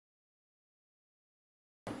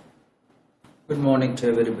Good morning to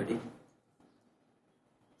everybody.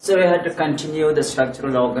 So we had to continue the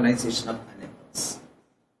structural organization of animals.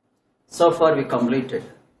 So far we completed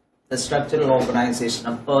the structural organization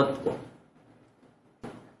of earthworm.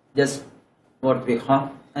 Just what we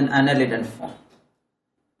have, an annelid form.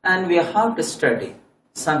 And we have to study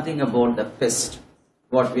something about the pest,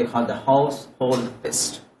 what we have the household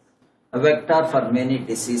pest, a vector for many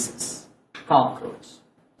diseases, cockroach.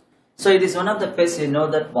 So it is one of the pests, you know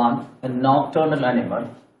that one, a nocturnal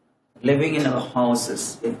animal living in our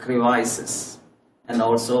houses, in crevices, and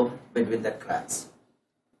also between the cracks.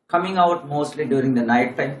 Coming out mostly during the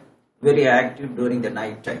night time, very active during the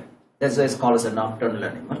night time. That's why it's called as a nocturnal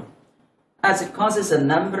animal. As it causes a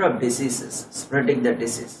number of diseases, spreading the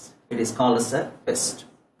disease, it is called as a pest.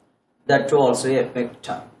 That too also a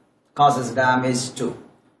vector, causes damage to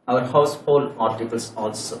our household articles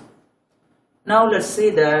also. Now let's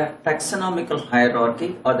see the taxonomical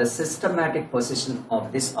hierarchy or the systematic position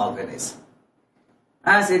of this organism.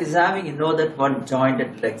 As it is having, you know that one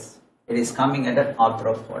jointed legs, it is coming under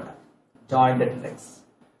arthropoda, jointed legs,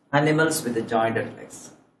 animals with the jointed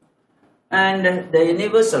legs. And the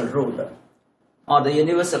universal rule or the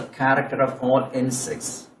universal character of all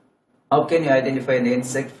insects. How can you identify an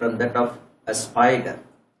insect from that of a spider?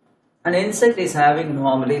 An insect is having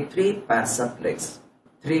normally 3 pairs of legs.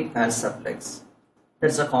 3 pairs of legs.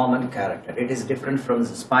 That's a common character. It is different from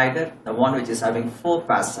the spider, the one which is having 4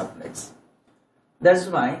 pairs of legs. That's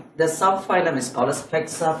why the subphylum is called as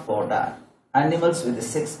hexapoda, animals with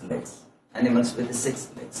 6 legs. Animals with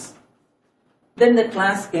 6 legs. Then the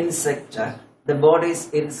class Insecta, the body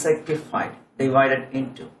is insectified, divided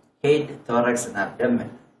into head, thorax and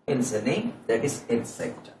abdomen. Hence the name, that is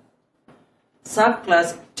Insecta.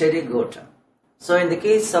 Subclass Pterygota. So in the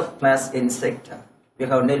case of class Insecta, we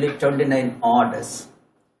have nearly 29 orders.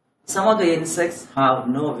 Some of the insects have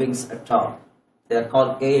no wings at all. They are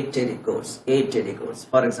called apterygotes.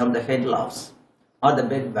 For example, the head louse or the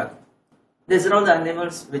bedbug. These are all the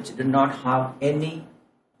animals which do not have any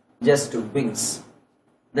just wings.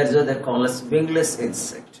 That is what they call as wingless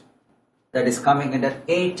insect. That is coming under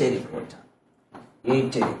apterygota.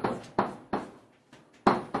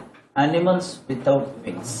 Animals without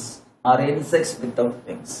wings or insects without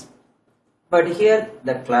wings. But here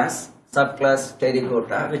the class, subclass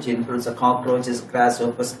Pterygota, which includes the cockroaches,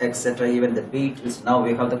 grasshoppers, etc., even the beetles. Now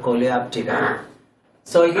we have the Coleoptera.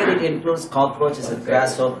 So here it includes cockroaches and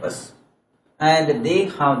grasshoppers. And they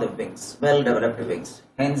have the wings, well-developed wings.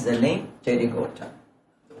 Hence the name Pterygota.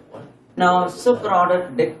 Now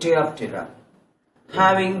suborder Dictyoptera,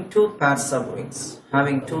 having 2 pairs of wings.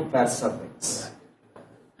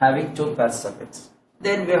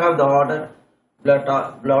 Then we have the order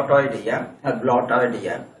Blottoidea or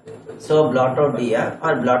Blottoidea. So Blottoidea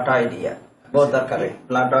or Blottoidea, both are correct.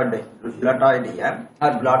 Blottoidea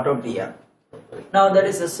or Blottoidea. Now there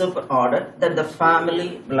is a superorder, then the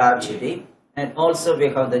family Blottidae, and also we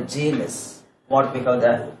have the genus. What we have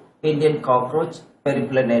the Indian cockroach,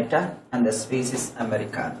 Periplaneta, and the species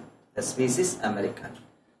Americana.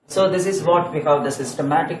 So this is what we have the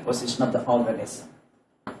systematic position of the organism.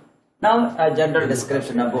 Now a general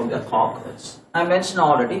description about the cockroach. I mentioned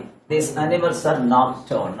already, these animals are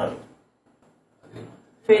nocturnal,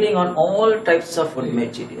 feeding on all types of food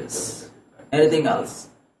materials, anything else,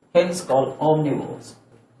 hence called omnivores,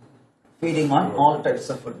 feeding on all types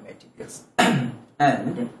of food materials.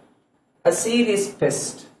 And a serious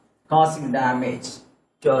pest causing damage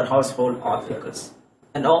to our household articles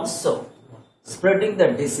and also spreading the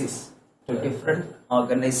disease to different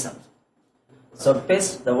organisms. So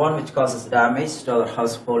pest, the one which causes damage to our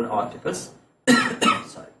household articles.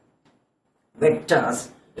 Vectors.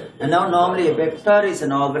 And now normally a vector is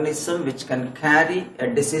an organism which can carry a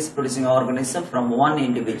disease producing organism from one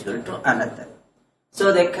individual to another.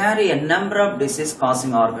 So they carry a number of disease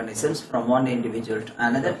causing organisms from one individual to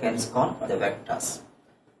another, hence called the vectors.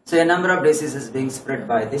 So a number of diseases being spread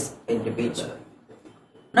by this individual.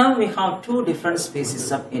 Now we have 2 different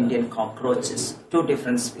species of Indian cockroaches, 2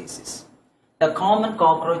 different species. The common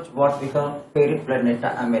cockroach, what we call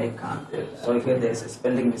Periplaneta americana. So here there is a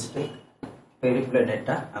spelling mistake.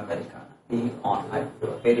 Periplaneta americana.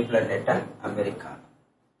 Periplaneta americana.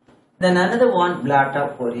 Then another one,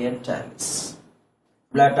 Blatta orientalis.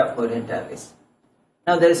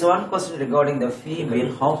 Now there is one question regarding the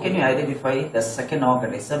female. How can you identify the second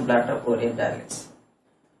organism, Blatta orientalis?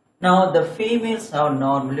 Now the females have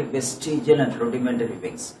normally vestigial and rudimentary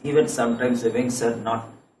wings. Even sometimes the wings are not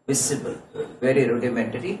visible, very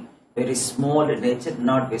rudimentary, very small in nature,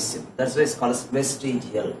 not visible. That's why it's called as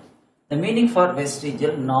vestigial. The meaning for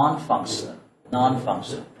vestigial, non-functional.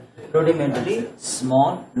 Rudimentary,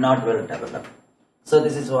 small, not well developed. So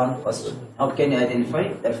this is one question. How can you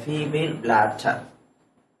identify the female bladder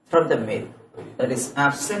from the male? That is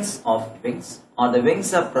absence of wings, or the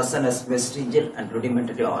wings are present as vestigial and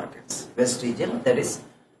rudimentary organs. Vestigial, that is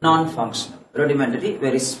non-functional. Rudimentary,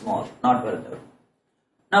 very small, not well developed.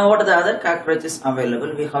 Now what are the other cockroaches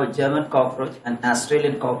available? We have German cockroach and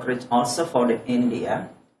Australian cockroach also found in India.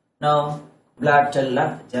 Now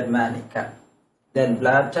Blattella germanica, then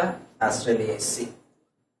Blatta australiaceae.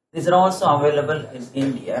 These are also available in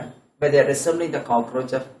India, where they are resembling the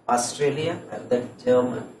cockroach of Australia and then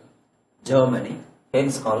Germany,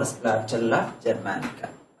 hence called as Blattella germanica.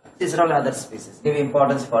 These are all other species. Give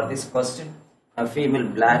importance for this question. A female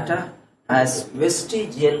blatta has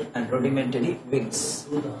vestigial and rudimentary wings.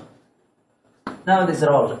 Now these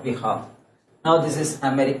are all we have. Now this is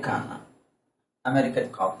Americana, American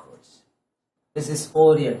cockroach. This is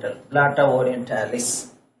Oriental, Blatta orientalis,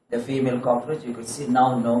 the female cockroach. You can see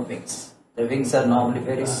now no wings. The wings are normally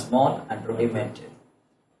very small and rudimentary.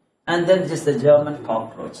 And then just the German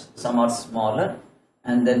cockroach. Some are smaller.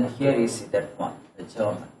 And then here you see that one, the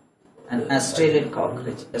German. And Australian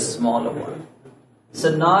cockroach, a smaller one. So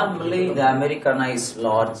normally the Americana is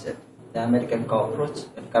larger, the American cockroach,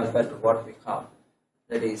 compared to what we have.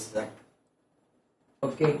 That is,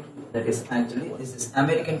 that is actually, this is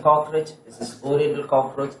American cockroach, this is Oriental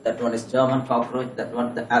cockroach, that one is German cockroach, that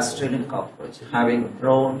one the Australian cockroach, having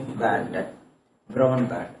brown band.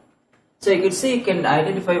 So you can see, you can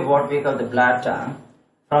identify what we call the blatta.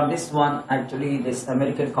 From this one, actually this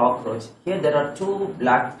American cockroach, here there are two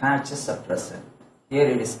black patches are present. Here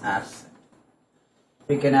it is absent.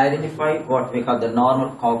 We can identify what we call the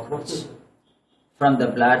normal cockroach from the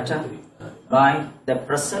blatta by the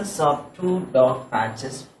presence of two dark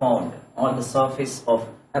patches found on the surface of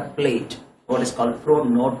a plate, what is called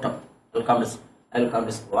pronotum. I will come to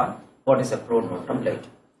this one. What is a pronotum plate?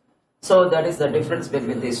 So that is the difference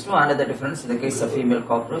between these two. Another difference in the case of female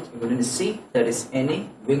cockroach, you didn't see there is any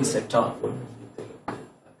wings at all.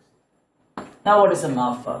 Now what is the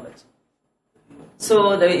morphology?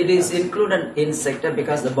 So it is included insecta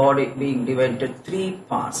because the body being divided into three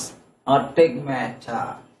parts or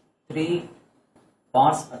tegmata. Three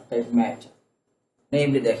parts or tegmata,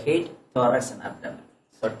 namely the head, thorax and abdomen.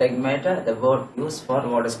 So tegmata, the word used for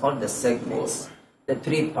what is called the segments, the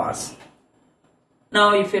three parts.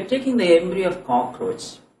 Now if you are taking the embryo of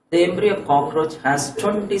cockroach, the embryo of cockroach has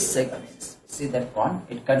 20 segments. See that one?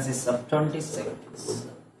 It consists of 20 segments.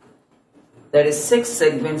 There is 6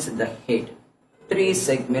 segments in the head, 3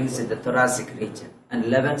 segments in the thoracic region and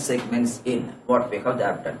 11 segments in what we call the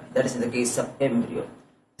abdomen. That is in the case of embryo.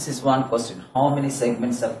 This is one question. How many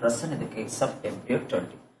segments are present in the case of embryo?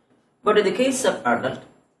 20. But in the case of adult,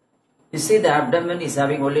 you see the abdomen is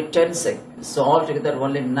having only 10 segments. So altogether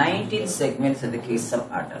only 19 segments in the case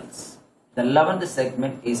of adults. The 11th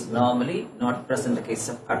segment is normally not present in the case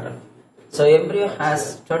of adult. So embryo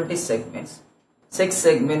has 20 segments, 6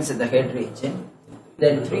 segments in the head region,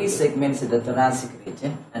 then 3 segments in the thoracic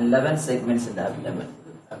region and 11 segments in the abdomen.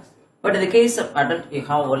 But in the case of adult, you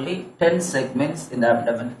have only 10 segments in the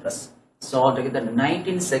abdomen present. So altogether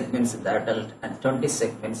 19 segments in the adult and 20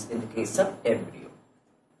 segments in the case of embryo.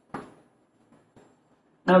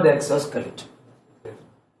 Now the exoskeleton.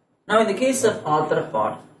 Now in the case of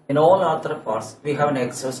arthropod, in all arthropods we have an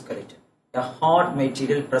exoskeleton. A hard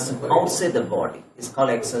material present outside the body is called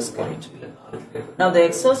exoskeleton. Now the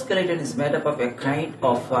exoskeleton is made up of a kind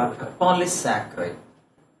of polysaccharide,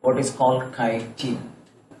 what is called chitin.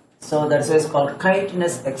 So that's why it's called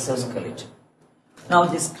chitinous exoskeleton. Now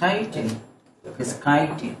this chitin, this is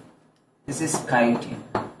chitin.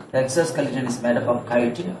 The exoskeleton is made up of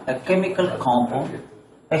chitin, a chemical compound,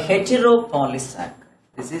 a heteropolysaccharide.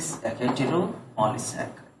 This is a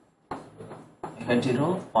heteropolysaccharide.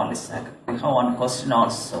 We have one question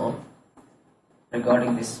also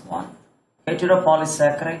regarding this one.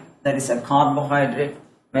 Heteropolysaccharide, that is a carbohydrate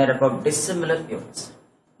made up of dissimilar units.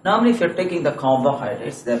 Normally if you are taking the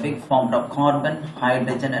carbohydrates, they are being formed of carbon,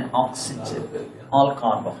 hydrogen and oxygen, all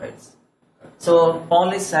carbohydrates. So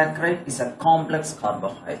polysaccharide is a complex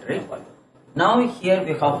carbohydrate. Now here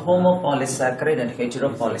we have homopolysaccharide and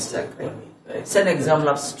heteropolysaccharide. It's an example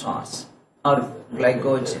of starch or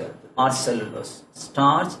glycogen or cellulose.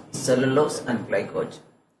 Starch, cellulose and glycogen.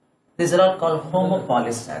 These are all called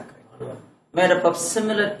homopolysaccharide, made up of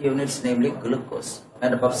similar units, namely glucose.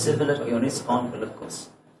 Made up of similar units called glucose.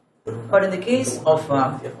 But in the case of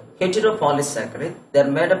heteropolysaccharide, they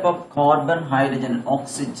are made up of carbon, hydrogen and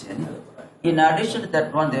oxygen. In addition to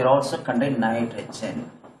that one, they also contain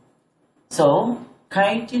nitrogen. So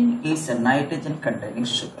chitin is a nitrogen containing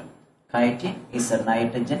sugar. Chitin is a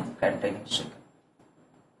nitrogen containing sugar.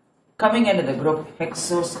 Coming into the group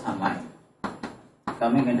hexosamine.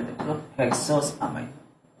 Coming into the group hexosamine.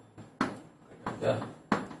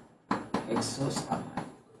 Hexosamine.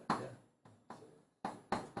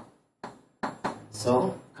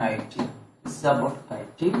 So chitin. This is about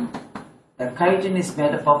chitin. The chitin is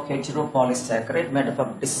made up of heteropolysaccharide made up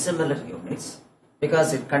of dissimilar units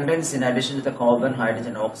because it contains, in addition to the carbon,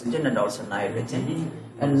 hydrogen, oxygen, and also nitrogen,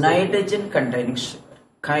 a nitrogen containing sugar.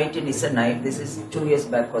 Chitin is a this is 2 years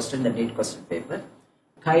back question, the NEET question paper.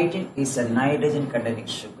 Chitin is a nitrogen containing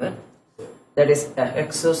sugar, that is a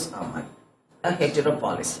hexosamine, a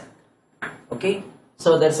heteropolysaccharide. Okay,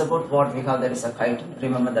 so that's about what we call, that is a chitin.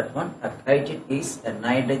 Remember that one. A chitin is a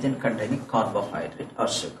nitrogen containing carbohydrate or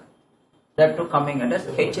sugar. That too coming under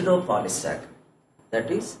heteropolysaccharide.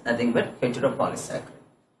 That is nothing but heteropolysaccharide.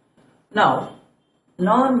 Now,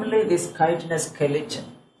 normally this chitinous skeleton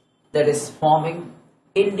that is forming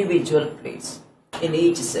individual plates in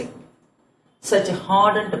each segment. Such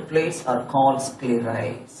hardened plates are called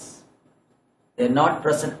sclerites. They are not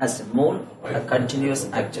present as a mole, a continuous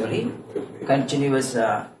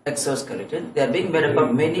exoskeleton. They are being made up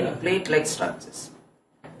of many plate-like structures.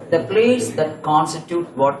 The plates that constitute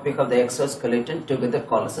what we call the exoskeleton together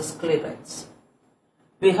called as sclerites.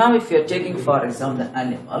 We have, if you are taking for example the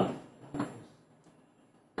animal,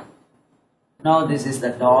 now this is the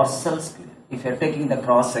dorsal sclera. If you are taking the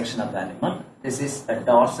cross section of the animal, this is a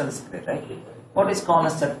dorsal sclerite. What is called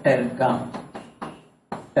as a tergum,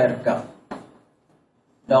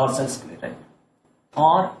 dorsal sclerite,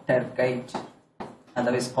 or tergite,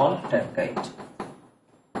 otherwise called tergite.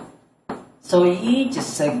 So each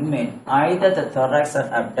segment, either the thorax or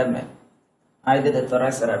abdomen,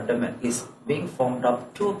 is being formed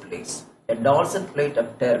of two plates, a dorsal plate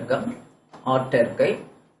of tergum or tergite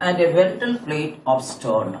and a ventral plate of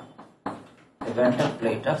sternum.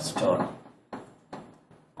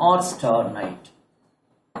 Or sternite.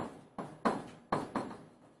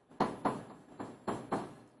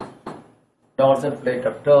 Dorsal plate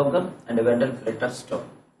of tergum and a ventral plate of sternum.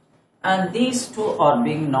 And these two are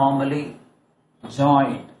being normally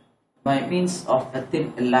joined by means of a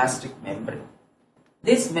thin elastic membrane.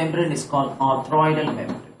 This membrane is called arthroidal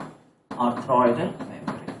membrane. Arthroidal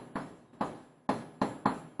membrane.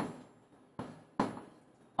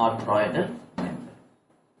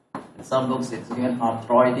 In some books it's given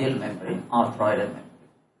arthroidal membrane.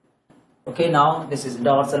 Okay, now this is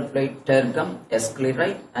dorsal plate tergum, a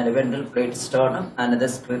sclerite, and a ventral plate sternum, another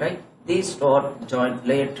sclerite. These two are joined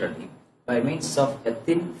laterally by means of a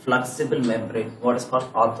thin flexible membrane, what is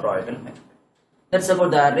called arthroidal membrane. That's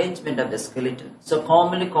about the arrangement of the skeleton. So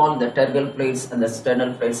commonly called the tergal plates and the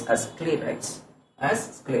sternal plates as sclerites.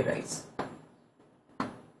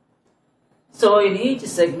 So in each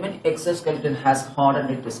segment, exoskeleton has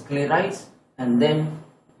hardened into sclerites, and then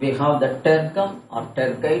we have the tergum or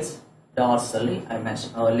tergites dorsally, I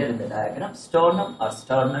mentioned earlier in the diagram, sternum or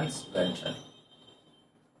sternites ventrally.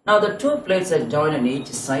 Now the two plates are joined on each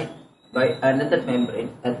side by another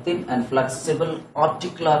membrane, a thin and flexible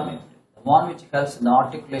articular membrane, the one which helps in the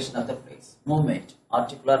articulation of the plates. Movement.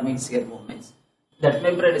 Articular means here movements. That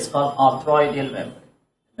membrane is called arthroidal membrane.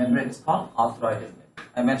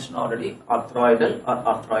 I mentioned already arthroidal or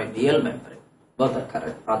arthroidal membrane. Both are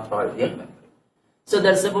correct. Arthroidal membrane. So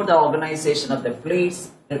that's about the organization of the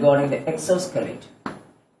plates regarding the exoskeleton.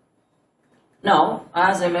 Now,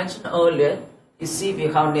 as I mentioned earlier, you see we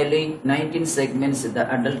have nearly 19 segments in the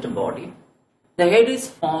adult body. The head is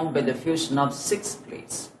formed by the fusion of 6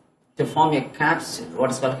 plates to form a capsule,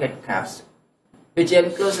 what is called head capsule, which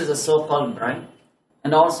encloses a so-called brain.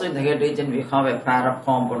 And also in the head region we have a pair of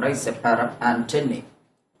components, a pair of antennae.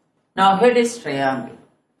 Now head is triangle,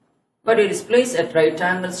 but it is placed at right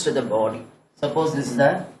angles to the body. Suppose this is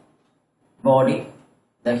the body,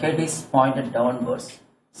 the head is pointed downwards.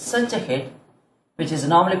 Such a head, which is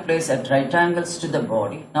normally placed at right angles to the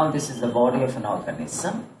body. Now this is the body of an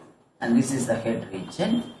organism, and this is the head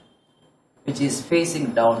region, which is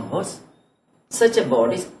facing downwards. Such a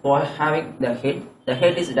body having the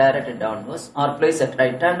head is directed downwards or placed at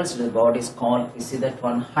right angles to the body is called, you see that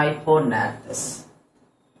one, hypognathous.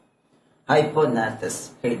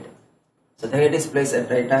 Hypognathous head. So the head is placed at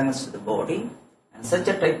right angles to the body, and such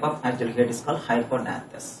a type of actual head is called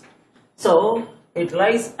hypognathous. So it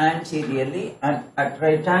lies anteriorly and at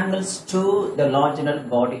right angles to the longinal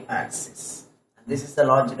body axis. And this is the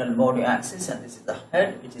longinal body axis, and this is the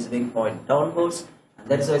head which is being pointed downwards, and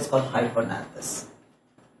that is why it's called hypognathous.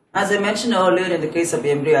 As I mentioned earlier, in the case of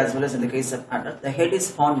embryo as well as in the case of adult, the head is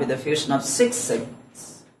formed by the fusion of 6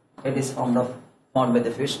 segments. Head is formed by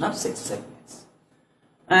the fusion of 6 segments.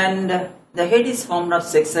 And The head is formed of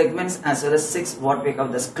 6 segments as well as 6 what we call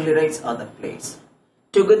the sclerites or the plates.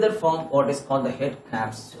 Together form what is called the head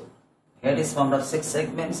capsule. Head is formed of 6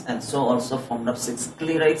 segments and so also formed of 6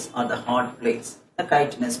 sclerites or the hard plates, the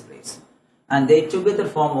chitinous plates. And they together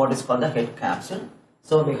form what is called the head capsule.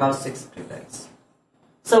 So we have 6 sclerites.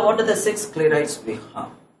 So what are the 6 sclerites we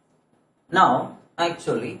have? Now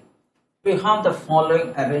actually we have the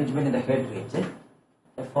following arrangement in the head region.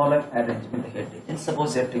 The following arrangement in the head region.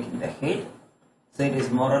 Suppose you are taking the head. So it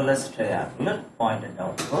is more or less triangular, pointed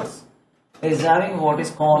outwards. It is having what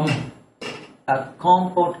is called a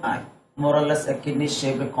compound eye. More or less a kidney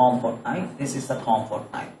shaped compound eye. This is the compound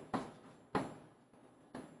eye.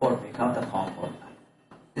 What we have the compound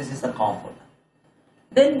eye. This is the compound eye.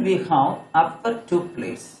 Then we have upper 2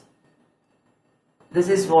 plates. This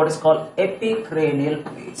is what is called epicranial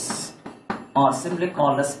plates or simply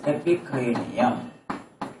called as epicranium.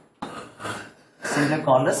 Simply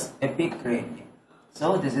called as epicranium.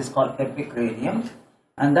 So this is called epicranium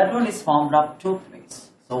and that one is formed of 2 plates.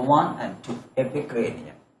 So 1 and 2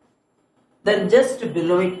 epicranium. Then just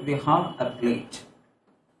below it we have a plate.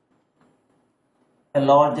 A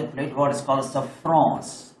larger plate what is called as the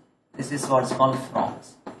frons. This is what is called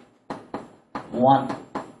frons. 1.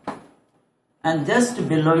 And just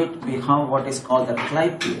below it we have what is called the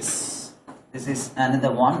clypeus. This is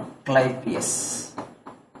another one, clypeus.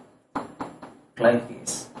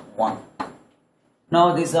 Clypeus 1.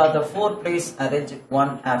 Now these are the 4 plates arranged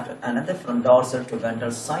one after another from dorsal to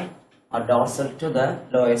ventral side or dorsal to the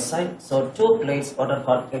lower side. So 2 plates what are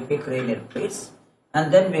called epicranial plates,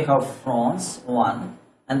 and then we have frons 1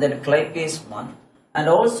 and then clypeus 1, and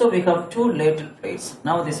also we have 2 lateral plates.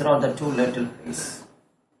 Now these are all the 2 lateral plates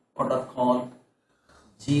what are called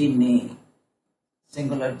genae,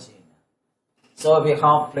 singular gene. So we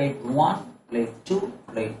have plate 1, plate 2,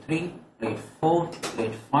 plate 3, plate 4,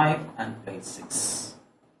 plate 5 and plate 6.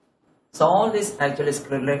 So all these actually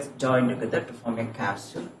sclerites join together to form a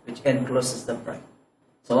capsule which encloses the brain.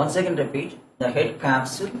 So once again repeat, the head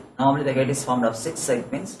capsule, normally the head is formed of 6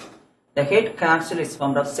 segments. The head capsule is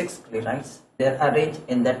formed of 6 sclerites. They are arranged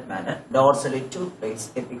in that manner. Dorsally 2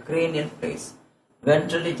 plates, epicranial plates.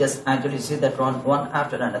 Ventrally just actually see that one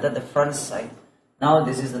after another, the front side. Now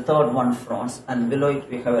this is the third one, frons, and below it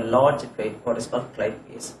we have a large plate what is called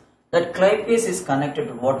clypeus. That clypeus is connected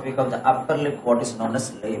to what we call the upper lip, what is known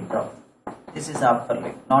as labrum. This is the upper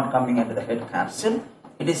lip, not coming into the head capsule.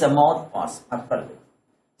 It is a mouth parts, upper lip.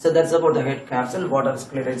 So that's about the head capsule. What are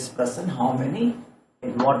sclerites present? How many?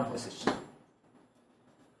 In what position?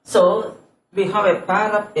 So we have a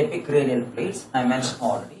pair of epicranial plates. I mentioned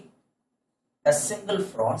already. A single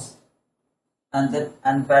frons, and then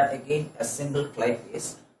unpaired again a single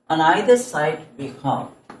clypeus. On either side we have,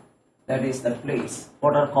 that is the plates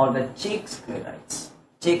what are called the cheek sclerites.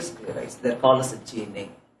 Cheek sclerites, they are called as a genae.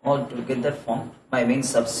 All together formed by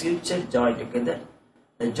means of suture joined together.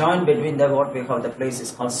 The joint between the what we have the place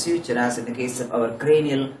is called suture, as in the case of our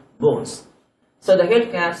cranial bones. So the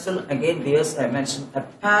head capsule again bears, I mentioned, a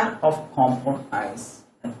pair of compound eyes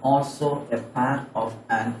and also a pair of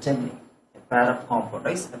antennae. A pair of compound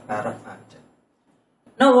eyes, a pair of antennae.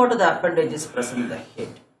 Now what are the appendages present in the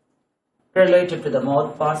head? Related to the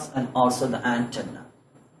mouth parts and also the antenna.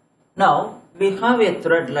 Now we have a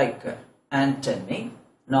thread-like antennae,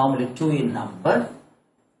 normally 2 in number,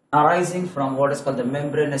 arising from what is called the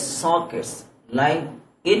membranous sockets lying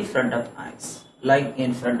in front of eyes. Lying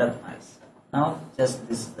in front of eyes. Now just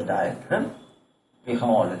this is the diagram. We have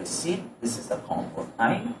already seen this is the compound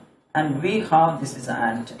eye, and we have this is an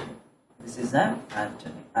antenna. This is an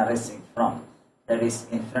antenna arising from, that is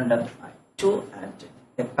in front of the eye. 2 antennae,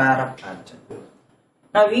 a pair of antennae.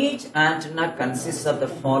 Now each antenna consists of the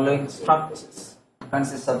following structures.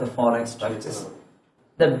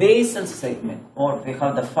 The basal segment, or we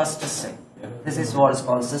have the first segment. This is what is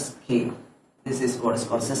called the scale. This is what is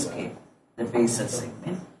called the scale, the basal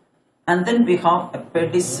segment. And then we have a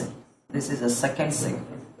pedicel. This is the second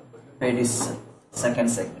segment, pedicel. Second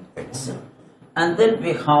segment, pedicel. And then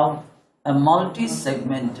we have a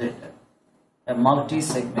multi-segmented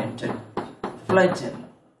flagellum.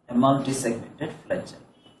 A multi-segmented flagellum.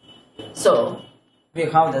 So we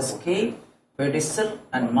have the scale, pedicel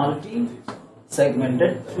and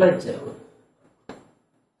multi-segmented flagellum.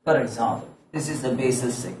 For example, this is the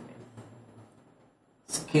basal segment,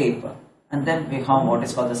 scape, and then we have what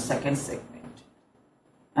is called the second segment,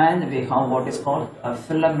 and we have what is called a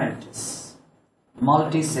filamentous,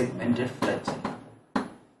 multi-segmented flagellum.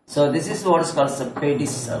 So this is what is called the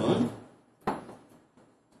pedicel,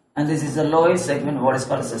 and this is the lower segment what is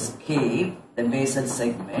called as a scape, the basal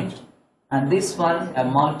segment, and this one a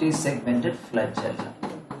multi-segmented flagellum.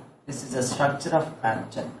 This is the structure of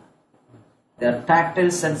antenna. They are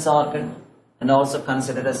tactile sense organ and also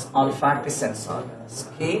considered as olfactory sense organ.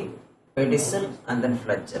 Scale, pedicel, and then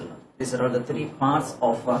flagellum. These are all the three parts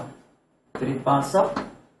of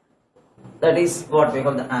that is what we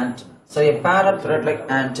call the antenna. So a pair of thread-like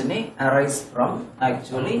antennae arise from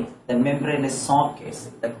actually the membranous sockets,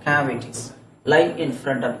 the cavities lying in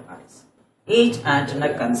front of eyes. Each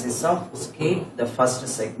antenna consists of scale, the first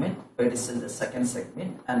segment, pedicel, the second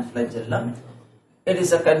segment, and flagellum. It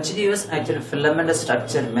is a continuous actual filamentous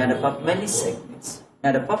structure made up of many segments.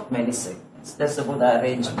 That's about the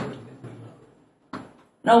arrangement.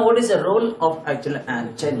 Now, what is the role of actual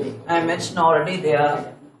antennae? I mentioned already they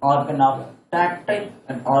are organ of tactile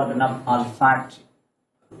and organ of olfactory.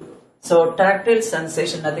 So, tactile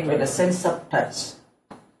sensation, nothing but a sense of touch.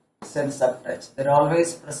 They're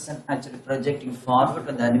always present, actually projecting forward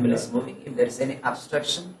when the animal is moving. If there is any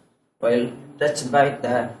obstruction while touched by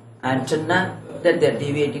the antenna, then they are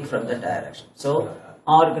deviating from the direction. So,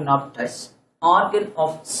 organ of touch, organ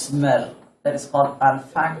of smell, that is called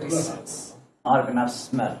olfactory sense. Organ of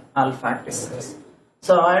smell, olfactory sense.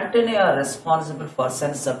 So, antennae are responsible for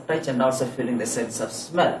sense of touch and also feeling the sense of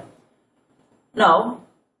smell. Now,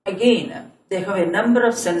 again, they have a number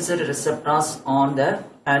of sensory receptors on the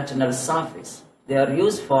antennal surface. They are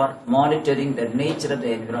used for monitoring the nature of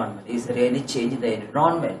the environment. Is there any change in the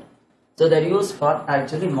environment? So, they are used for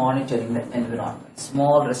actually monitoring the environment.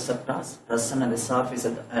 Small receptors present on the surface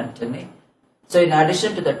of the antennae. So, in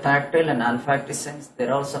addition to the tactile and olfactory sense, they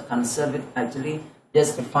are also concerned with actually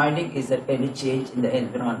just finding is there any change in the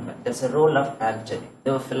environment. That's the role of antennae.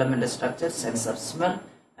 The filamentous structure, sense of smell,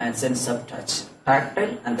 and sense of touch,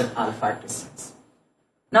 tactile and then olfactory sense.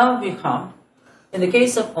 Now we have, in the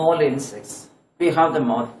case of all insects, we have the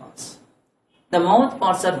mouth parts. The mouth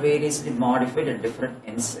parts are variously modified in different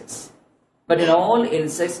insects. But in all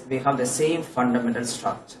insects, we have the same fundamental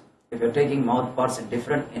structure. If you're taking mouth parts in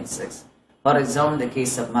different insects, for example, in the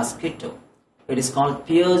case of mosquito, it is called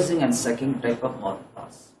piercing and sucking type of mouth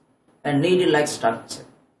parts, a needle-like structure.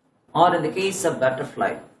 Or in the case of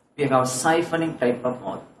butterfly, we have siphoning type of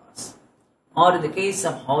mouth parts. Or in the case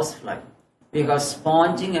of housefly, we have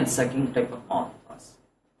sponging and sucking type of mouth parts.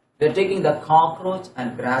 We are taking the cockroach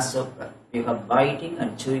and grasshopper, we have biting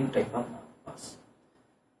and chewing type of mouth parts.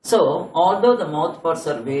 So, although the mouth parts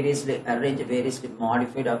are variously arranged, variously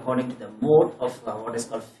modified according to the mode of what is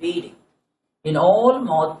called feeding, in all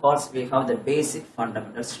mouth parts we have the basic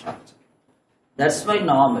fundamental structure. That's why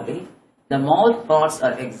normally the mouth parts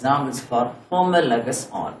are examples for homologous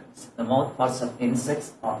organs. The mouth parts of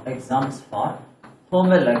insects are examples for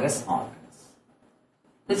homologous organs.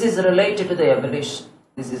 This is related to the evolution.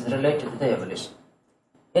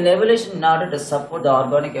 In evolution, in order to support the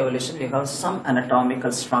organic evolution, we have some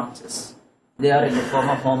anatomical structures. They are in the form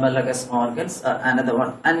of homologous organs or another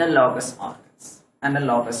one, analogous organs.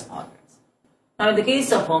 Now, in the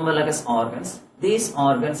case of homologous organs, these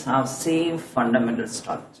organs have same fundamental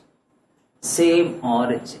structure, same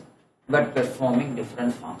origin, but performing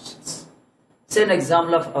different functions. Say an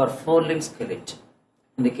example of our four-limb skeleton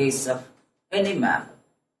in the case of any mammal.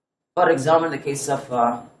 For example, in the case of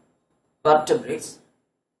vertebrates,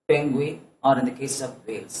 penguin, or in the case of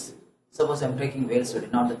whales. Suppose I am taking whales today,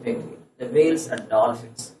 not the penguin. The whales and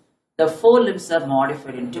dolphins. The four limbs are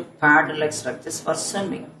modified into paddle-like structures for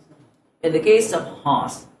swimming. In the case of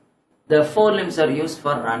horse, the four limbs are used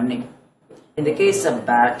for running. In the case of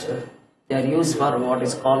bat, they are used for what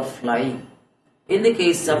is called flying. In the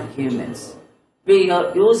case of humans, we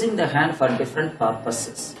are using the hand for different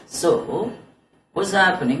purposes. So, what's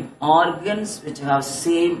happening? Organs which have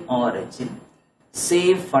same origin,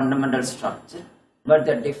 same fundamental structure, but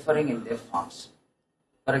they are differing in their function.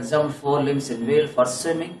 For example, four limbs in whale for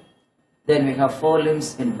swimming. Then we have four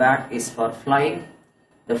limbs in bat is for flying.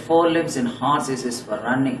 The four limbs in horse is for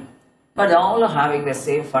running. But all are having the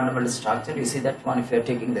same fundamental structure. You see that one if you are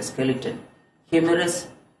taking the skeleton. Humerus,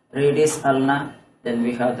 radius ulna, then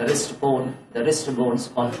we have the wrist bone. The wrist bones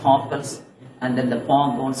called carpals, and then the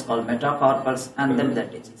palm bones called metacarpals, and then the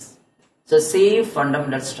digits. So same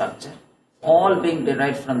fundamental structure, all being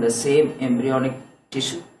derived from the same embryonic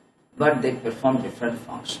tissue, but they perform different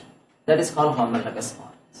function. That is called homologous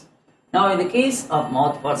organs. Now, in the case of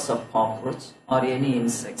mouth parts of cockroach or any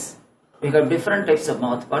insects, we have different types of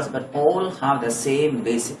mouth parts, but all have the same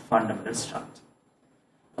basic fundamental structure.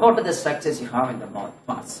 What are the structures you have in the mouth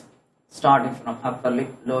parts? Starting from upper lip,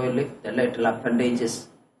 lower lip, the lateral appendages,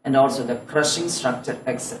 and also the crushing structure,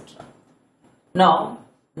 etc. Now,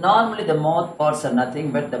 normally the mouth parts are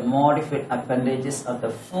nothing but the modified appendages of the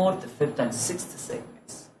fourth, fifth, and sixth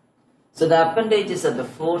segments. So, the appendages of the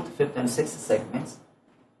fourth, fifth, and sixth segments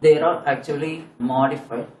they are actually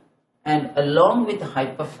modified, and along with the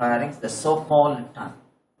hypopharynx, the so-called tongue,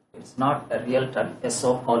 it's not a real tongue, a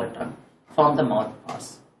so-called tongue, form the mouth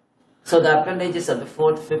parts. So the appendages of the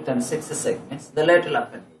fourth, fifth and sixth segments, the lateral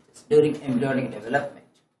appendages during embryonic development,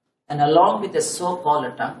 and along with the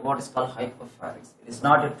so-called tongue, what is called hypopharynx. It is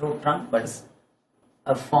not a true tongue, but it's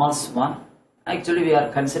a false one. Actually, we are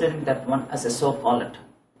considering that one as a so-called tongue.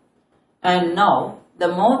 And now, the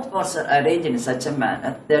mouth parts are arranged in such a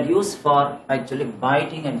manner, they are used for actually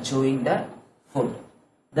biting and chewing the food.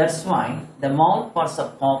 That's why the mouth parts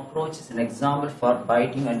of cockroach is an example for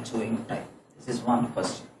biting and chewing type. This is one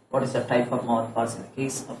question. What is the type of mouth parts in the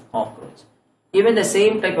case of cockroach? Even the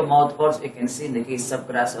same type of mouth parts we can see in the case of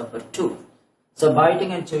grasshopper too. So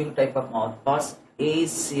biting and chewing type of mouth parts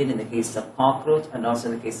is seen in the case of cockroach and also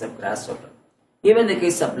in the case of grasshopper. Even in the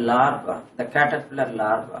case of larva, the caterpillar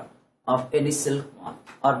larva of any silk moth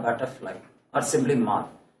or butterfly or simply moth,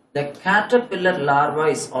 the caterpillar larva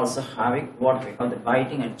is also having what we call the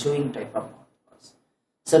biting and chewing type of mouth parts.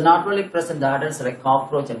 So not only present the adults like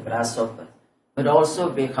cockroach and grasshopper, but also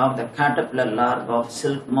we have the caterpillar larva of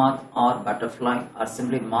silk moth or butterfly or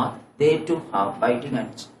simply moth. They too have biting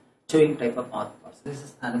and chewing type of mouth parts. This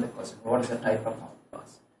is another question. What is the type of mouth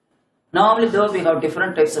parts? Normally, though we have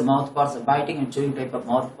different types of mouth parts, the biting and chewing type of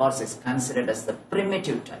mouth parts is considered as the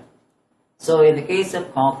primitive type. So in the case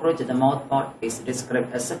of cockroach, the mouth part is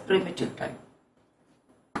described as a primitive type,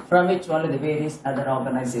 from which only the various other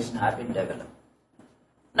organizations have been developed.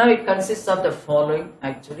 Now it consists of the following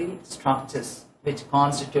actually structures which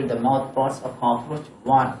constitute the mouth parts of cockroach.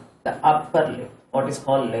 One, the upper lip, what is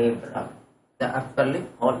called labrum. The upper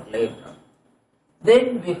lip called labrum.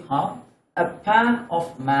 Then we have a pair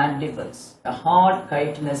of mandibles, a hard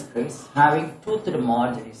chitinous plates having toothed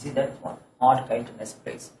margin. You see that one, hard chitinous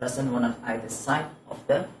plates, present one on either side of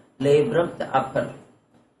the labrum, the upper lip.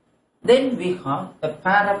 Then we have a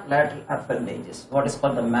pair of lateral appendages, what is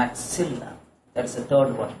called the maxilla. That is the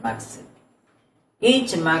third one, maxilla.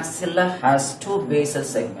 Each maxilla has two basal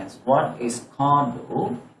segments. One is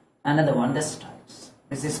condo, another one the stipes.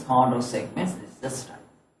 This is condo segments, this is the stipe.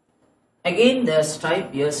 Again, the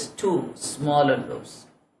stipe bears two smaller lobes.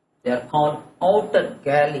 They are called outer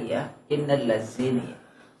gallia, inner lacinium.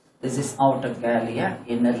 This is outer gallia,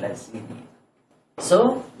 inner lacinium.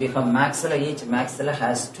 So, we have maxilla, each maxilla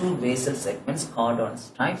has two basal segments, condo and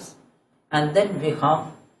stipes. And then we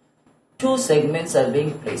have two segments are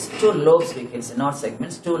being placed, two lobes we can say, not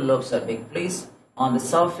segments, two lobes are being placed on the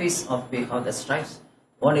surface of we have the stripes.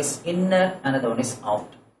 One is inner, another one is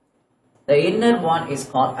outer. The inner one is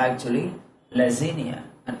called actually lacinia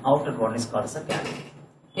and outer one is called as a gallia.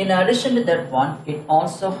 In addition to that one, it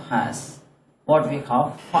also has what we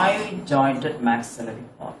call five jointed maxillary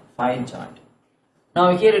pulp, five jointed.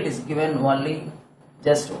 Now here it is given only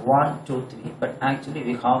just 1, 2, 3, but actually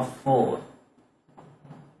we have 4.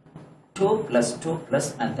 2 plus 2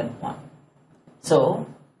 plus and then 1. So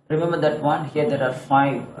remember that one, here there are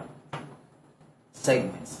 5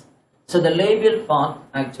 segments. So the labial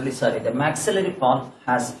pulp the maxillary pulp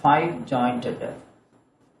has 5 jointed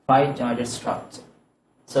structure.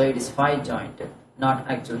 So it is 5 jointed, not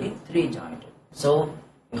actually 3 jointed. So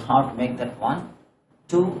you have to make that one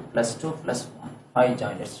 2 plus 2 plus 1, 5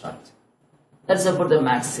 jointed structure. That's about the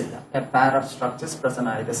maxilla, a pair of structures present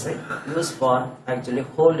on either side, used for actually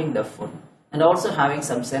holding the food and also having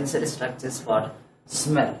some sensory structures for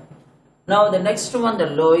smell. Now the next one, the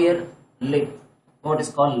lower lip, what is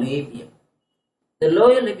called labium. The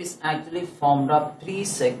lower lip is actually formed of 3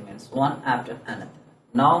 segments, one after another.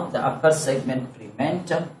 Now the upper segment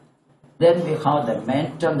prementum, then we have the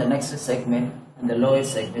mentum, the next segment, and the lower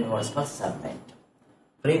segment what is called submentum.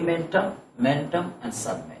 Prementum, mentum and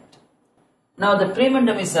submentum. Now the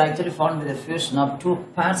prementum is actually formed with the fusion of 2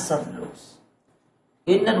 pairs of lobes.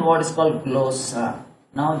 Inner what is called glossa.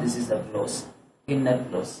 Now this is the glossa, inner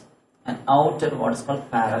glossa. And outer what is called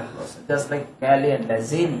paraglossa. Just like gallia and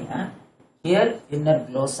lacinia, here inner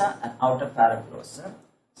glossa and outer paraglossa.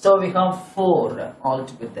 So we have 4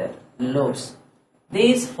 altogether lobes.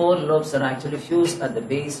 These 4 lobes are actually fused at the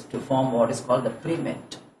base to form what is called the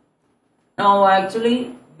prementum. Now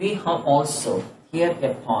actually we have also here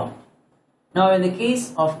a pulp. Now in the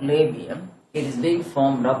case of labium, it is being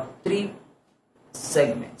formed of 3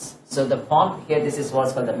 segments. So the pulp here, this is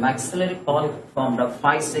what's called the maxillary pulp, formed of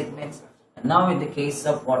 5 segments. And now in the case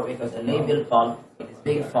of what we call the labial pulp, it is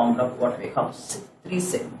being formed of what we call 3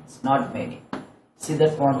 segments, not many. See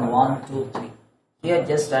that one, 1, 2, 3. Here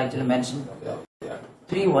just actually mentioned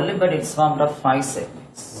 3 only, but it's formed of 5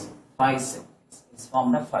 segments. 5 segments. It's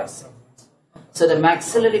formed of 5 segments. So the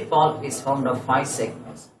maxillary pulp is formed of 5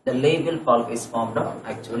 segments. The labial pulp is formed of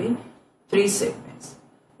actually 3 segments.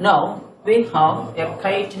 Now we have a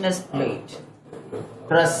chitinous plate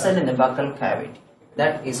present in the buccal cavity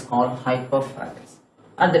that is called hypopharynx.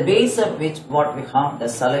 At the base of which what we have the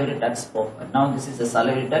salivary ducts open. Now this is the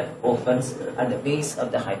salivary duct opens at the base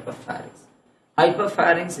of the hypopharynx.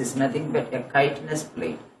 Hypopharynx is nothing but a chitinous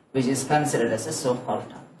plate which is considered as a so-called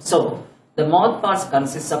tongue. So the mouth parts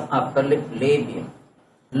consist of upper lip labium,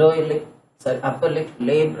 upper lip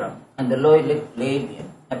labrum and the lower lip labium,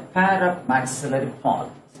 a pair of maxillary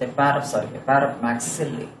polyps, a pair of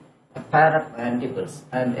maxillae, a pair of mandibles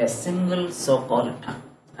and a single so-called tongue,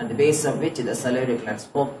 at the base of which the salivary glands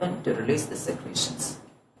open to release the secretions.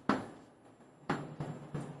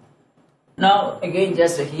 Now again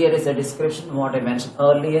just here is a description what I mentioned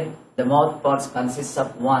earlier. The mouth parts consist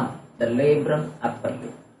of 1, the labrum, upper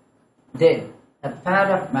lip. Then a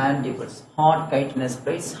pair of mandibles, hard chitinous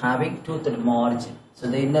plates having toothed margin. So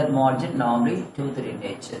the inner margin normally toothed in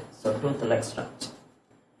nature, so tooth-like structure.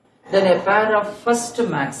 Then a pair of first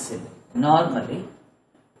maxillae. Normally,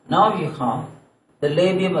 now you have the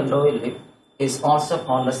labium or lower lip is also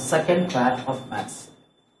called the second pair of maxillae.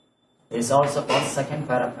 It is also called second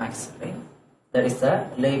pair of maxillae. That is the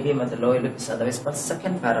labium or the lower lip is otherwise called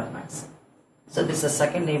second pair of maxillae. So this is a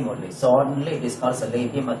second name only. So ordinarily it is called the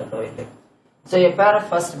labium or the lower lip. So a pair of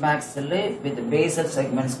first maxillae with the basal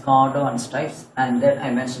segments cardo and stripes, and then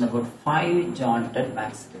I mentioned about 5 jointed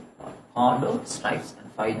maxillary polyp. Cardo, stripes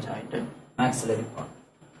and 5 jointed maxillary polyp.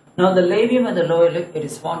 Now the labium and the lower lip, it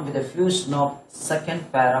is formed with a fusion of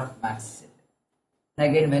second pair of maxillae.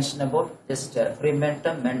 Again mentioned about just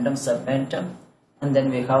prementum, mentum, submentum, and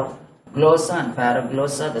then we have glossa and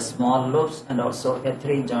paraglossa, the small lobes, and also a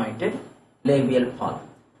 3 jointed labial polyp.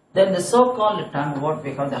 Then the so-called tongue, what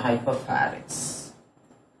we call the hypopharynx.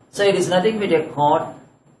 So it is nothing but a cord,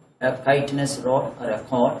 a chitinous rod or a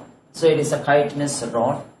cord. So it is a chitinous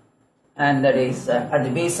rod, and that is at the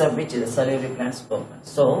base of which the salivary glands open.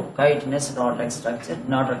 So chitinous rod-like structure,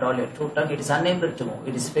 not at all a true tongue. It is unable to move.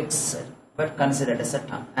 It is fixed, but considered as a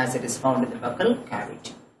tongue, as it is found in the buccal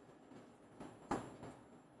cavity.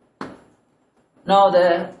 Now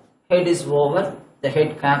the head is over, the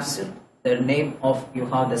head capsule. The name of you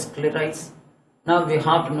have the sclerites. Now we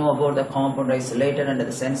have to know about the compound eyes later under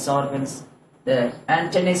the sense organs. The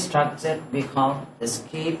antennae structure, we have the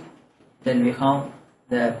scale, then we have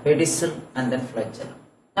the pedicel and then flagellum.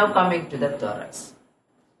 Now coming to the thorax.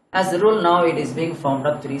 As a rule now it is being formed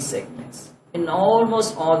of 3 segments. In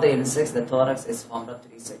almost all the insects the thorax is formed of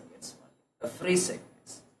 3 segments. Free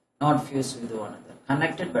segments, not fused with one another,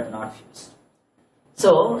 connected but not fused.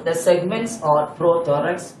 So the segments are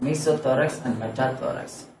prothorax, mesothorax and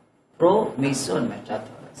metathorax. Pro, meso and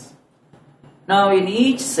metathorax. Now in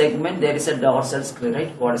each segment there is a dorsal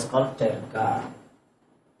sclerite, what is called terga.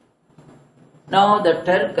 Now the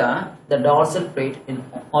terga, the dorsal plate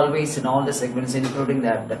always in all the segments including the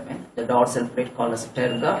abdomen, the dorsal plate called as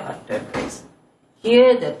terga or tergax.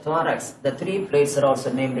 Here the thorax, the 3 plates are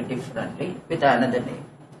also named differently with another name,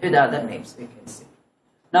 with other names we can see.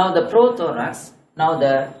 Now the prothorax, now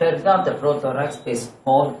the terga of the prothorax is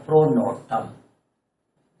called pronotum.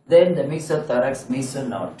 Then the mesothorax,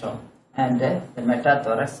 mesonotum, and then the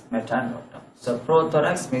metathorax, metanotum. So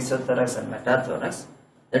prothorax, mesothorax and metathorax,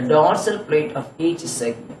 the dorsal plate of each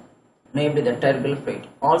segment, namely the tergal plate,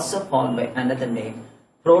 also called by another name,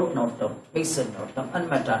 pronotum, mesonotum and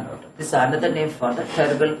metanotum. This is another name for the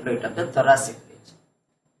tergal plate of the thoracic region.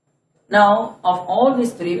 Now of all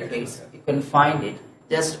these 3 plates, you can find it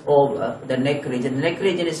just over the neck region. The neck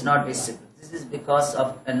region is not visible. This is because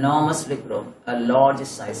of enormously grown, a large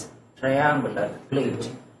size triangular plate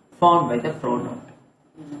formed by the pronotum.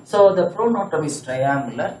 So the pronotum is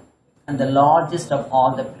triangular and the largest of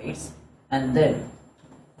all the plates, and then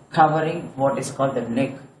covering what is called the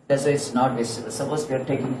neck. That's why it's not visible. Suppose we are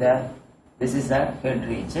taking this is the head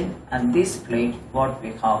region, and this plate, what we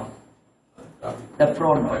have, the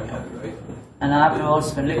pronotum, and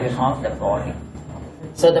afterwards we have the body.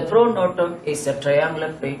 So the pronotum is a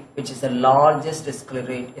triangular plate which is the largest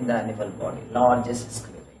sclerate in the animal body. Largest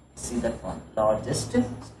sclerate. See that one? Largest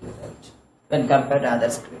sclerate when compared to other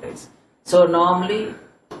sclerates. So normally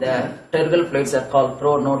the tergal plates are called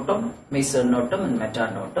pronotum, mesonotum and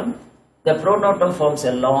metanotum. The pronotum forms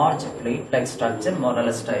a large plate-like structure, more or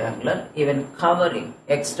less triangular, even covering,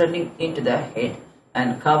 extending into the head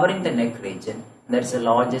and covering the neck region. That's the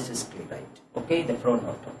largest sclerite. Okay, the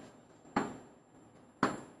pronotum.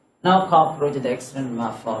 Now cockroach, the external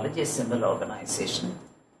morphology, symbol organization.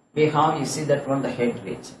 We have, you see that one, the head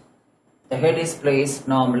region. The head is placed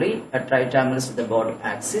normally at right angles with the body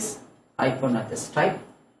axis, hypon at the stripe,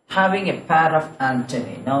 having a pair of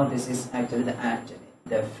antennae. Now this is actually the antennae,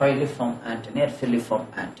 the filiform antennae or filiform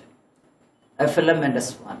antennae. A filamentous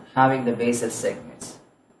one having the basal segments.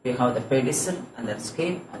 We have the pedicel and then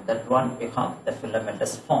scale, and that one we have the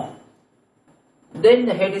filamentous form. Then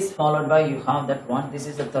the head is followed by, you have that one, this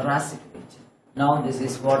is the thoracic region. Now this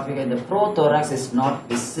is what we get, the prothorax is not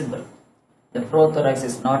visible. The prothorax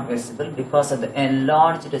is not visible because of the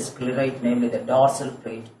enlarged sclerite, namely the dorsal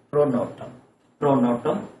plate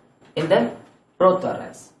pronotum in the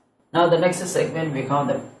prothorax. Now the next segment we have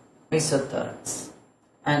the mesothorax,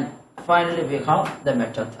 and finally we have the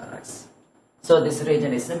metathorax. So this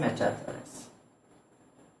region is the metathorax,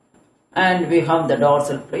 and we have the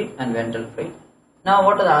dorsal plate and ventral plate. Now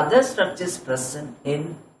what are the other structures present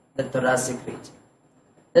in the thoracic region?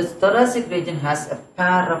 The thoracic region has a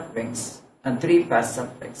pair of wings and 3 pairs of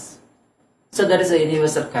legs. So that is a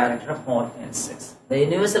universal character of all insects. The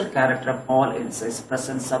universal character of all insects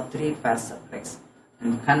presents of 3 pairs of legs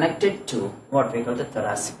and connected to what we call the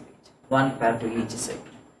thoracic region, 1 pair to each side.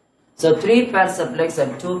 So 3 pairs of legs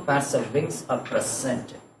and 2 pairs of wings are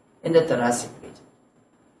present in the thoracic region.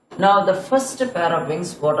 Now the first pair of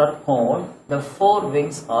wings, what are called, the 4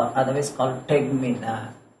 wings are otherwise called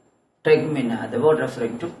tegmina. Tegmina, the word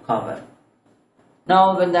referring to cover.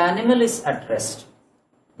 Now when the animal is at rest,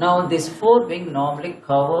 now this 4 wing normally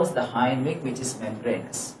covers the hind wing, which is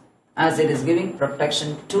membranous. As it is giving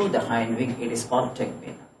protection to the hind wing, it is called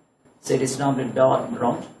tegmina. So it is normally dark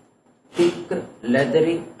brown, thick,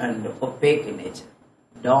 leathery and opaque in nature.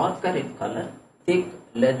 Darker in color, thick,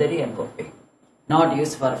 leathery and opaque. Not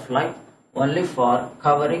used for flight, only for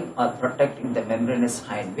covering or protecting the membranous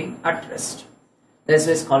hind wing at rest. This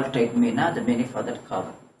is called tegmina, the meaning for that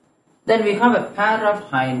cover. Then we have a pair of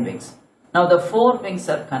hind wings. Now the 4 wings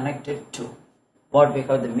are connected to what we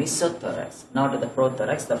call the mesothorax, not to the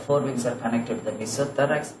prothorax. The 4 wings are connected to the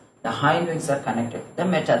mesothorax. The hind wings are connected to the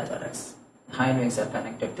metathorax. The hind wings are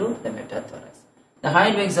connected to the metathorax. The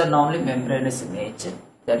hind wings are normally membranous in nature.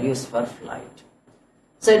 They are used for flight.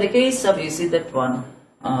 So in the case of, you see that one,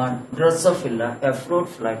 Drosophila, a fruit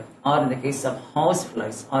fly, or in the case of house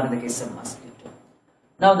flies, or in the case of mosquito.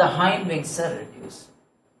 Now the hind wings are reduced.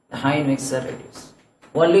 The hind wings are reduced.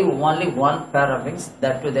 Only 1 pair of wings,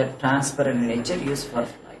 that too they are transparent in nature, used for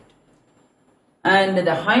flight. And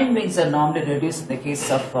the hind wings are normally reduced in the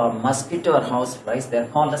case of mosquito or house flies. They are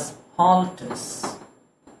called as halters.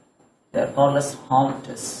 They are called as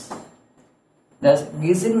halters. The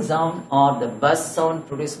gizzing sound or the buzz sound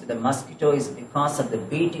produced by the mosquito is because of the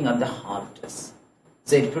beating of the halters.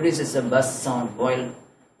 So it produces a buzz sound while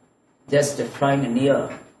just flying near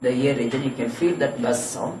the ear region. You can feel that buzz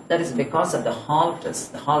sound. That is because of the halters.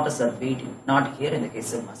 The halters are beating, not here in the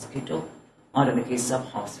case of mosquito or in the case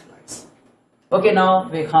of houseflies. Okay, now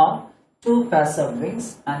we have 2 pairs of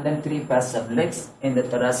wings and then 3 pairs of legs in the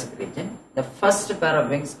thoracic region. The first pair of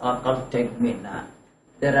wings are called tegmina.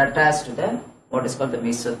 They are attached to the what is called the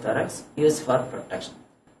mesothorax, used for protection.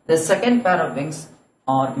 The second pair of wings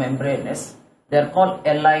are membranous. They are called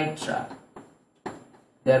elytra.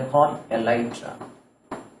 They are called elytra.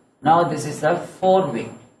 Now this is the 4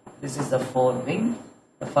 wing. This is the 4 wing,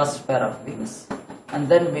 the first pair of wings. And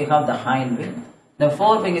then we have the hind wing. The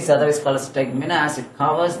 4 wing is otherwise called tegmina, as it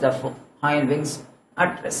covers the hind wings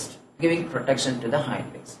at rest, giving protection to the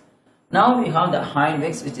hind wings. Now we have the hind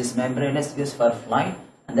wings, which is membranous, used for flight,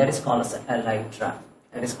 and that is called as elytra.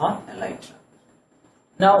 That is called elytra.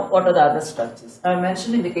 Now what are the other structures? I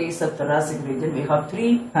mentioned in the case of thoracic region, we have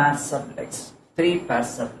 3 pairs of legs. 3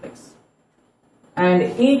 pairs of legs.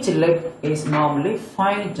 And each leg is normally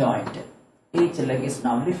 5 jointed. Each leg is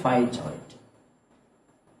normally 5 jointed.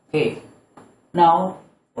 Okay. Now,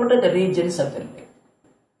 what are the regions of the leg?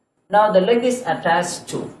 Now, the leg is attached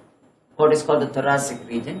to what is called the thoracic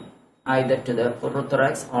region, either to the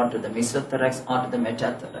prothorax or to the mesothorax or to the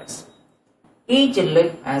metathorax. Each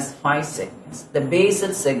leg has 5 segments. The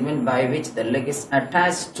basal segment by which the leg is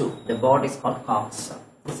attached to the body is called coxa.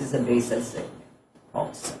 This is the basal segment,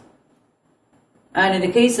 coxa. And in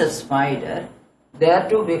the case of spider, there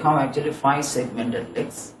too we have actually 5 segmented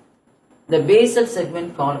legs. The basal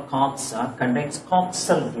segment called coxa contains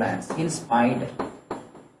coxal glands in spider,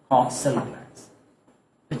 coxal glands,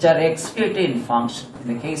 which are excreted in function.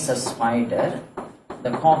 In the case of spider,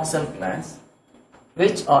 the coxal glands,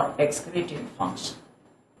 which are excreted in function.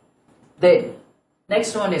 Then,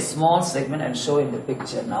 next one is small segment. I'll show in the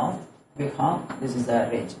picture now. We have, this is the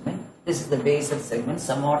arrangement. This is the basal segment,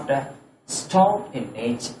 somewhat stout in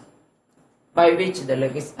nature, by which the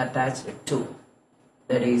leg is attached to.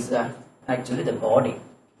 That is actually the body.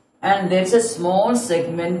 And there is a small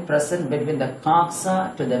segment present between the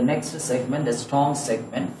coxa to the next segment, the strong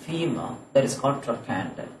segment, femur, that is called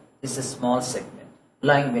trochanter. This is a small segment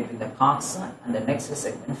lying between the coxa and the next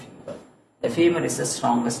segment, femur. The femur is the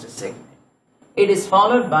strongest segment. It is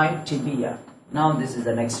followed by tibia. Now this is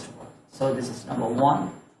the next one. So this is number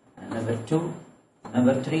 1, and number 2,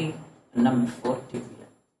 number 3, and number 4, tibia.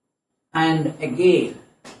 And again,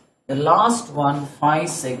 the last one,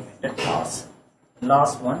 5-segmented tarsus.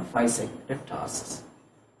 Last one, 5-segmented tarsus.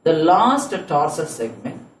 The last tarsal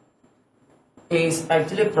segment is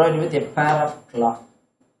actually provided with a pair of claws,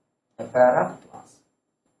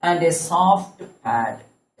 and a soft pad,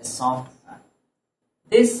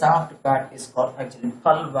 This soft pad is called actually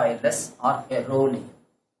pulvillus or aeroleum.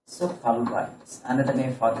 So pulvillus, another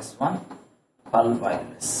name for this one,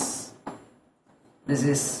 pulvillus. This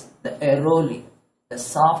is the aeroleum, the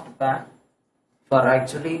soft pad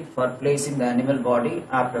for placing the animal body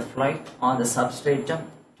after flight on the substratum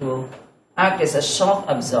to act as a shock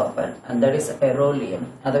absorber, and that is aeroleum,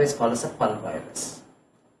 otherwise called as a pulvillus.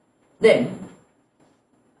 Then,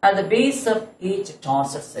 at the base of each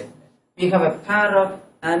tarsal segment, we have a pair of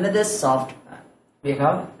another soft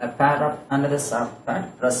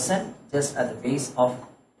pad. Present just at the base of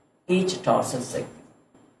each tarsal segment,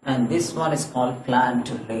 and this one is called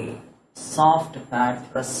plantulae. Soft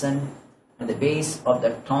pad present at the base of the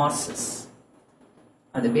tarsus.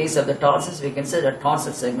 At the base of the tarsus, we can say the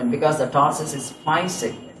tarsal segment, because the tarsus is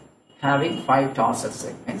 5-segment, having 5 tarsal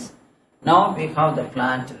segments. Now we have the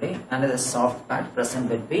plantulae, another soft pad present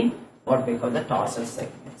between what we call the tarsal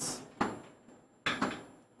segments.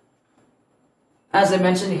 As I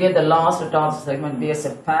mentioned here, the last tarsal segment bears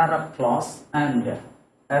a pair of claws and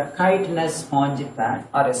a chitinous spongy pad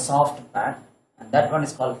or a soft pad, and that one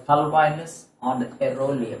is called pulvillus on the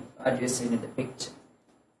aeroleum, as you see in the picture.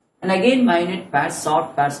 And again, minute pads,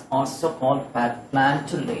 short pads, also called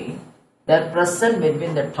plantulae, they are present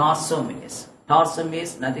between the tarsomeres.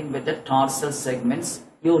 Tarsomeres, nothing but the tarsal segments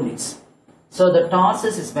units. So the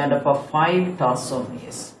tarsus is made up of 5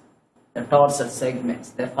 tarsomeres. The tarsal segments,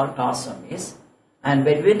 they are called tarsomeres. And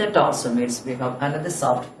between the tarsomeres, we have another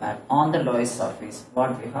soft pad on the lower surface,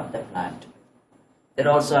 what we have the plantulae. They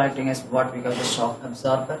are also acting as what we call the shock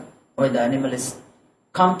absorber, where the animal is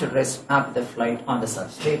come to rest after the flight on the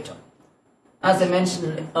substratum. As I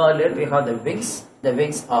mentioned earlier, we have the wings. The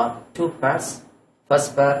wings are 2 pairs.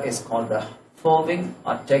 First pair is called the forewing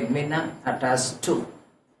or tegmina attached to,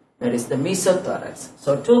 that is the mesothorax.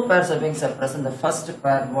 So 2 pairs of wings are present. The first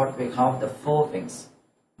pair, what we have the forewings,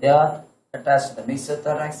 they are attached to the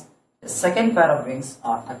mesothorax. The second pair of wings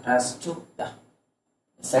are attached to the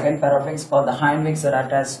second pair of wings called the hind wings are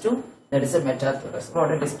attached to, that is a metathorax,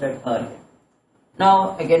 what I described earlier.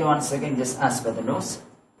 Now again, once again, just as per the nose,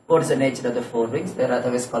 what is the nature of the forewings? They are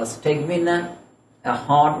otherwise called as tegmina, a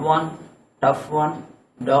hard one, tough one,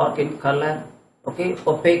 dark in color, okay,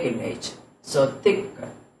 opaque in nature. So thick,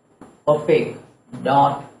 opaque,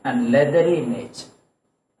 dark and leathery in nature.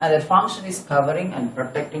 And their function is covering and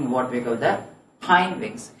protecting what we call the hind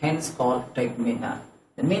wings, hence called tegmina.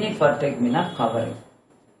 The meaning for tegmina, covering.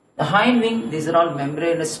 The hind wing, these are all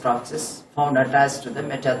membranous structures found attached to the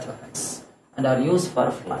metathorax and are used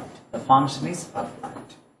for flight. The function is for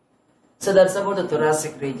flight. So that's about the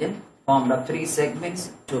thoracic region, formed of 3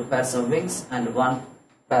 segments, 2 pairs of wings and 1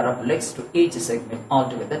 pair of legs to each segment,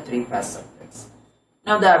 altogether 3 pairs of legs.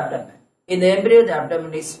 Now the abdomen. In the embryo, the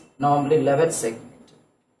abdomen is normally 11 segmented,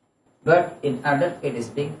 but in adult it is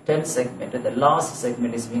being 10 segmented. The last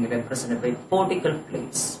segment is being represented by portical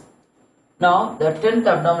plates. Now the 10th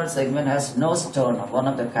abdominal segment has no sternum, one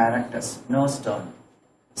of the characters, no sternum.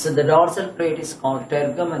 So the dorsal plate is called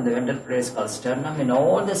tergum and the ventral plate is called sternum. In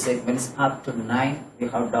all the segments up to 9, we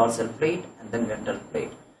have dorsal plate and then ventral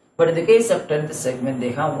plate. But in the case of 10th segment,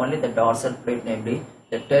 they have only the dorsal plate, namely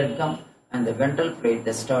the tergum, and the ventral plate,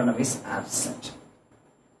 the sternum, is absent.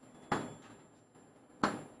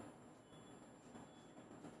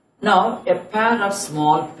 Now, a pair of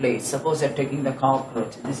small plates, suppose you are taking the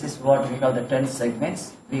cockroach, this is what we have the 10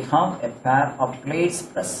 segments. We have a pair of plates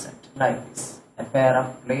present, like this. A pair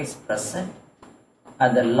of plates present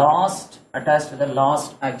at the last, attached to the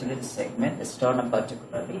last the segment, the sternum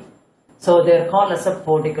particularly. So they are called as a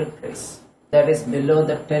portical plates, that is below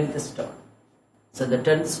the 10th sternum. So the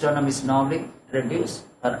 10th sternum is normally reduced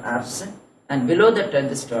or absent, and below the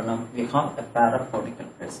 10th sternum we have a pair of portical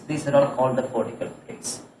plates. These are all called the portical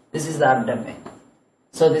plates. This is the abdomen.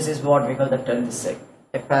 So this is what we call the 10th segment.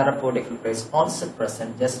 A pair of portical plates also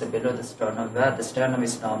present just below the sternum, where the sternum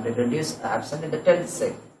is normally reduced or absent in the 10th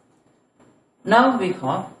segment. Now we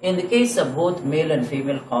have, in the case of both male and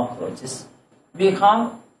female cockroaches, we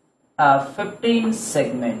have 15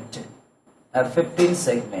 segmented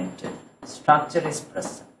structure is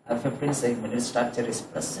present. A 15 segmented structure is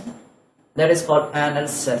present. That is called anal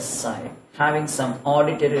cerci, having some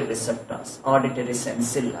auditory receptors, auditory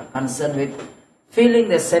sensilla, concerned with feeling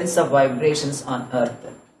the sense of vibrations on earth.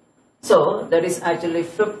 So that is actually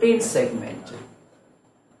 15 segmented.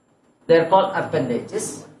 They are called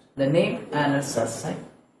appendages. The name anal cerci.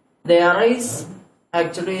 They arise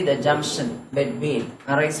actually the junction between,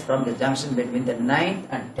 from the junction between the 9th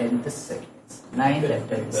and 10th segments. 9th and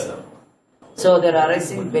 10th segment. So they are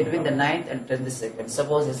arising between the 9th and 10th segment.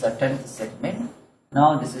 Suppose it's a 10th segment.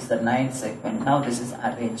 Now this is the 9th segment. Now this is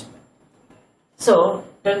arrangement. So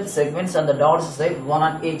 10th segments on the dorsal side, one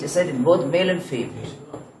on each side in both male and female.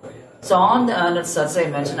 So on the anal cerci I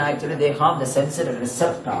mentioned, actually they have the sensory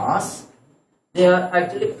receptors. They are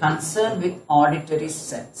actually concerned with auditory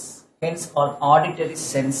sense. Hence called auditory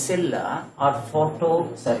sensilla or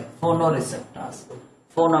phonoreceptors.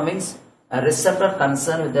 Phono means a receptor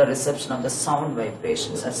concerned with the reception of the sound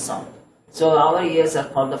vibrations or sound. So our ears are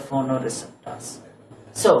called the phonoreceptors.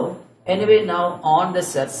 So anyway, now on the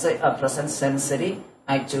cerci are present sensory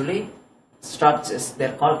actually structures. They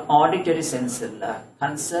are called auditory sensilla,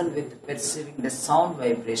 concerned with perceiving the sound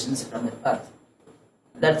vibrations from the earth.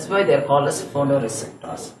 That's why they are called as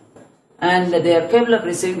phonoreceptors. And they are capable of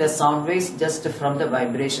receiving the sound waves just from the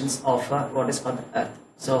vibrations of what is called the earth.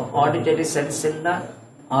 So auditory sensilla,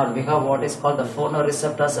 or we have what is called the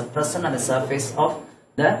phonoreceptors are present on the surface of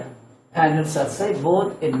the anal cerci,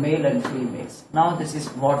 both in male and females. Now this is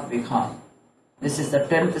what we have. This is the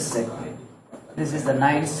 10th segment. This is the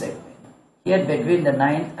 9th segment. Here between the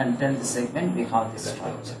 9th and 10th segment we have this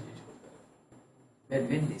structure.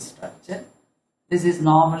 Between this structure, this is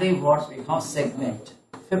normally what we call segment,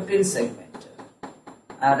 15 segment,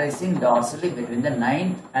 arising dorsally between the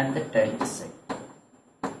 9th and the 10th segment.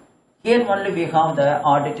 Here only we have the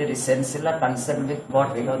auditory sensilla concerned with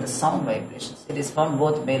what we have the sound vibrations. It is found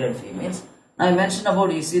both male and females. Now I mentioned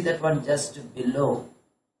about, you see that one just below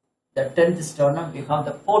the 10th sternum, we have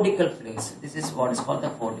the podical place. This is what is called the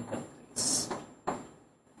podical place.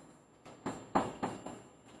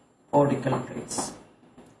 Podical place.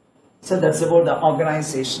 So that's about the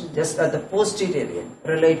organization just at the posterior end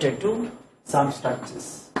related to some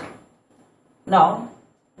structures. Now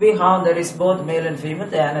we have that is both male and female,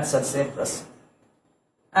 the anal cerci present.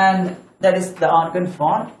 And that is the organ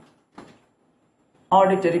for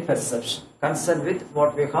auditory perception, concerned with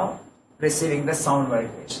what we have receiving the sound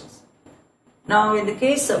vibrations. Now in the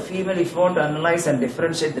case of female, if you want to analyze and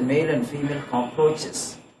differentiate the male and female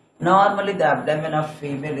cockroaches, normally the abdomen of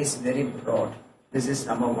female is very broad. This is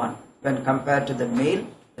number one. When compared to the male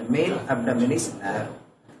abdomen is narrow.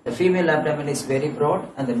 The female abdomen is very broad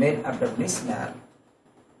and the male abdomen is narrow.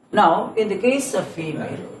 Now, in the case of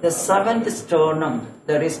female, the 7th sternum,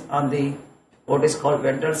 that is on the what is called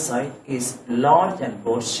ventral side, is large and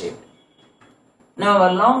boat shaped.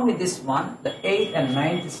 Now, along with this one, the 8th and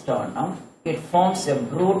 9th sternum, it forms a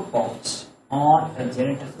brood pouch or a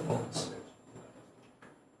genital pouch.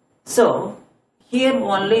 So, here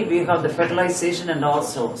only we have the fertilization and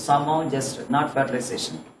also somehow just not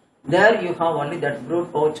fertilization. There you have only that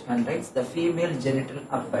brood pouch contains the female genital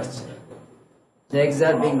aperture. The eggs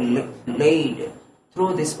are being laid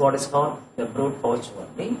through this what is called the brood pouch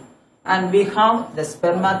only. And we have the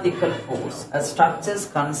spermatical pores, as structures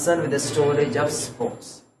concerned with the storage of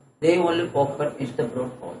spores. They only open into the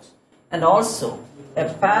brood pouch. And also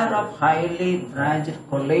a pair of highly branched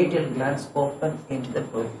collateral glands open into the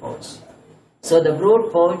brood pouch. So the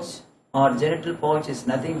brood pouch or genital pouch is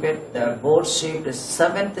nothing but the boat-shaped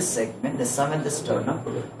 7th segment, the 7th sternum,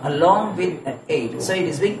 along with an 8th. So it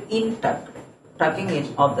is being tucking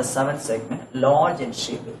in of the 7th segment, large in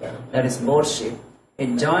shape, that is boat-shaped.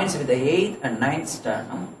 It joins with the 8th and 9th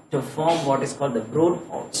sternum to form what is called the brood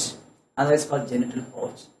pouch, otherwise called genital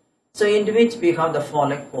pouch. So into which we have the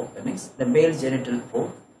phallic openings, the male genital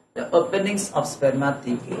port, the openings of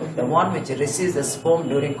spermathecae, the one which receives the sperm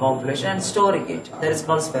during copulation and storing it, that is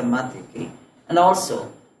called spermathecae, and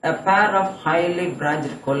also a pair of highly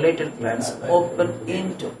branched collateral glands open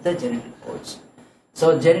into the genital pouch.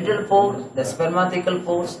 So genital port, the spermathecal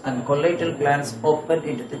pores and collateral glands open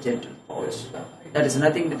into the genital pouch. That is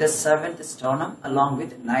nothing but the 7th sternum along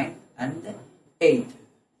with 9th and 8th.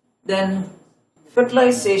 Then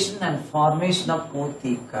fertilization and formation of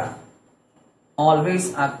ootheca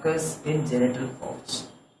always occurs in genital pouch.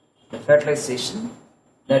 The fertilization,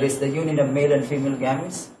 that is the union of male and female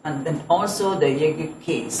gametes, and then also the egg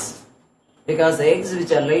case, because the eggs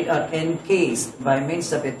which are laid are encased by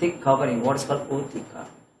means of a thick covering, what is called ootheca.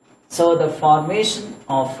 So the formation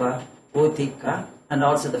of ootheca and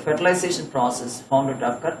also the fertilization process found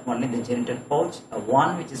to occur only in the genital pouch,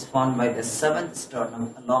 one which is formed by the 7th sternum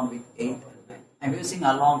along with 8th and 9th. I am using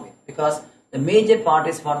along with because the major part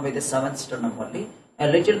is formed by the 7th sternum only, a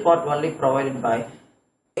little part only provided by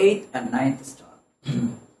 8th and 9th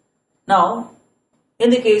sternum. Now, in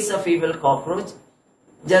the case of female cockroach,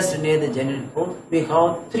 just near the genital port, we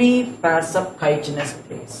have 3 pairs of chitinous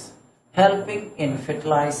plates helping in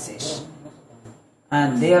fertilization,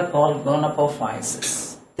 and they are called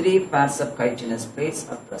gonapophyses. 3 pairs of chitinous plates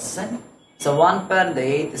are present. So, 1 pair in the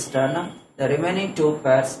 8th sternum, the remaining 2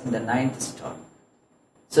 pairs in the 9th sternum.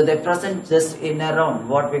 So, they are present just in around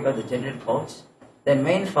what we call the genital pouch. Their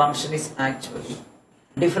main function is actually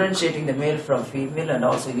differentiating the male from female and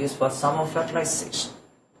also used for some of fertilization.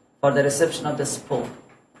 For the reception of the spore,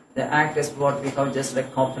 they act as what we call just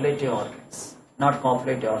like copulative organs. Not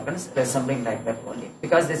copulative organs, resembling like that only.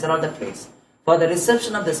 Because these are all the plates. For the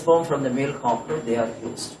reception of the sperm from the male cockroach, they are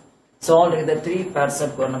used. So already the 3 pairs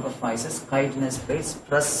of gonapophyses, chitinous plates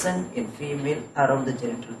present in female around the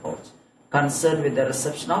genital pouch, concerned with the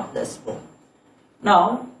reception of the sperm.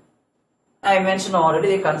 Now, I mentioned already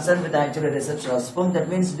they concerned with the actual reception of sperm. That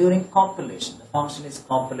means during copulation, the function is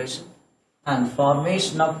copulation and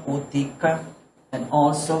formation of ootheca, and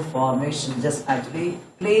also formation just actually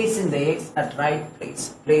placing the eggs at right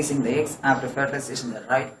place, placing the eggs after fertilization in the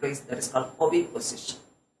right place, that is called oviposition.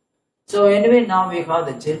 So anyway, now we have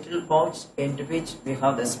the genital pouch into which we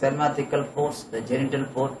have the spermatical pores, the genital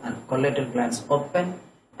port and collateral glands open,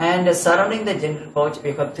 and surrounding the genital pouch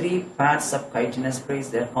we have 3 pairs of chitinous plates.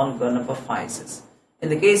 They are called gonapophyses. In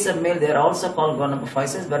the case of male, they are also called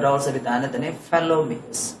gonapophyses, but also with another name,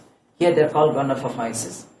 phallomeres. Here they are called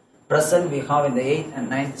gonapophyses. Present we have in the 8th and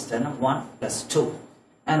 9th sternum 1 plus 2.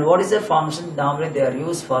 And what is their function? Normally they are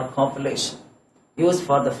used for copulation, used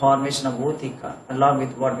for the formation of ootheca along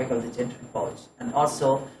with what we call the genital pouch, and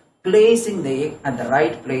also placing the egg at the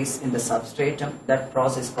right place in the substratum. That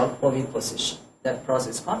process is called oviposition. That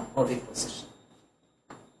process is called oviposition.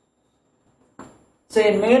 So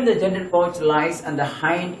in male, the genital pouch lies on the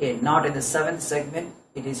hind end, not in the 7th segment.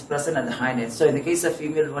 It is present at the hind end. So in the case of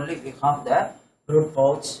female only, we have the brood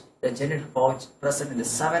pouch, the genital pouch present in the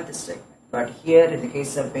 7th segment. But here in the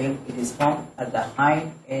case of male, it is found at the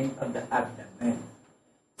hind end of the abdomen.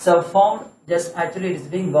 So found just actually it is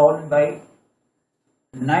being bounded by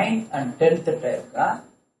 9th and 10th terga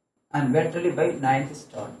and ventrally by 9th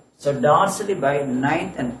sternum. So dorsally by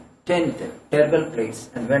 9th and 10th tergal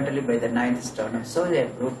plates and ventrally by the 9th sternum. So the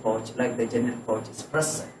brood pouch like the genital pouch is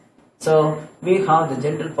present. So we have the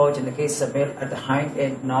genital pouch in the case of male at the hind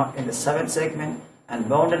end, not in the 7th segment, and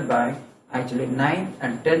bounded by actually 9th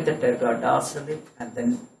and 10th terga dorsally and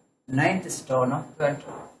then 9th sternum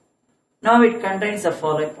ventrally. Now it contains the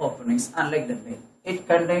following openings unlike the male. It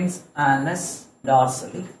contains anus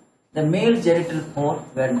dorsally, the male genital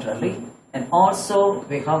port ventrally, and also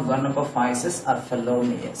we have gonapophyses or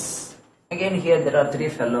phallomeres. Again here there are 3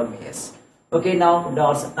 phallomeres. Okay, now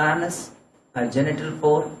dorsal anus, genital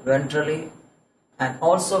port ventrally, and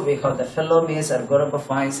also we have the phallomeres or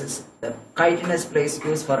gonapophyses. The chitinous plates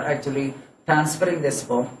used for actually transferring the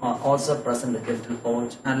sperm are also present in the genital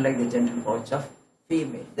pouch, unlike the genital pouch of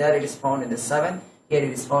female. There it is found in the 7th, here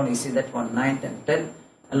it is found, you see that one 9th and 10th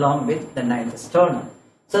along with the 9th sternum.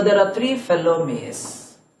 So there are 3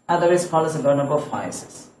 phallomeres, otherwise called as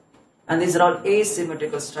gonapophyses, and these are all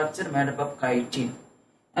asymmetrical structure made up of chitin,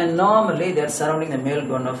 and normally they are surrounding the male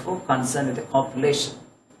gonapho concerned with the copulation.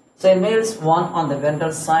 So in males, 1 on the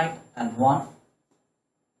ventral side and 1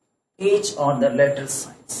 each on the lateral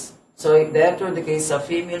sides. So therefore in the case of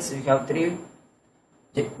females we have 3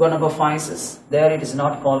 gonapophyses. There it is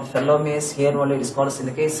not called phallomeres, here only it is called, in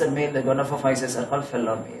the case of male the gonapophyses are called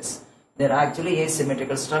phallomeres. They are actually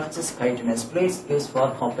asymmetrical structures, chitinous plates used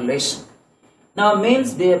for copulation. Now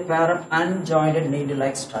males, they are pair of unjointed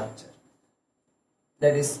needle-like structure.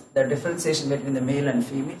 That is the differentiation between the male and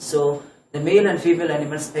female. So the male and female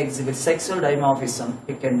animals exhibit sexual dimorphism.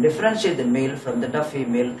 You can differentiate the male from that of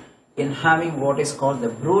female in having what is called the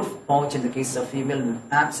brood pouch in the case of female,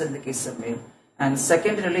 absent in the case of male. And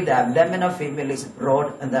secondarily, the abdomen of female is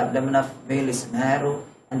broad and the abdomen of male is narrow.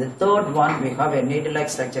 And the third one, we have a needle-like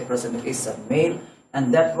structure present in the case of male,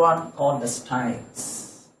 and that one called the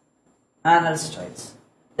styles, anal styles.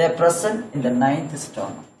 They are present in the 9th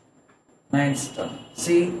sternum. 9th sternum.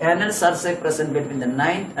 See, anal sulci present between the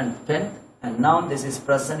 9th and 10th, and now this is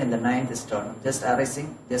present in the 9th sternum, just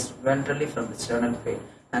arising just ventrally from the sternal plate.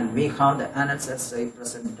 And we have the anal sulci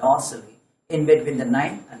present dorsally in between the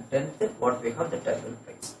 9th and 10th, what we have the tergal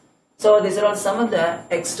plates. So these are all some of the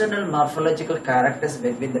external morphological characters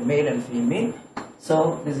between the male and female.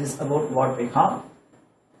 So this is about what we have.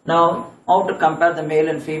 Now, how to compare the male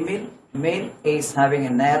and female? Male is having a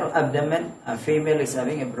narrow abdomen, a female is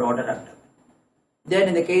having a broader abdomen. Then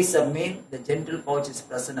in the case of male, the genital pouch is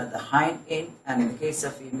present at the hind end, and in the case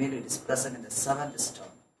of female, it is present in the seventh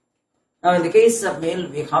sternum. Now in the case of male,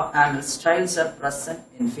 we have anal styles are present,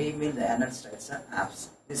 in female the anal styles are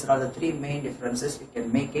absent. These are the three main differences we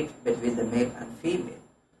can make it between the male and female.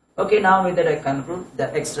 Okay, now with that I conclude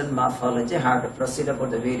the external morphology. I have to proceed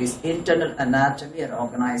about the various internal anatomy and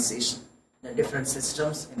organization, the different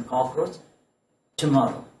systems in cockroach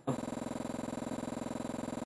tomorrow. Okay.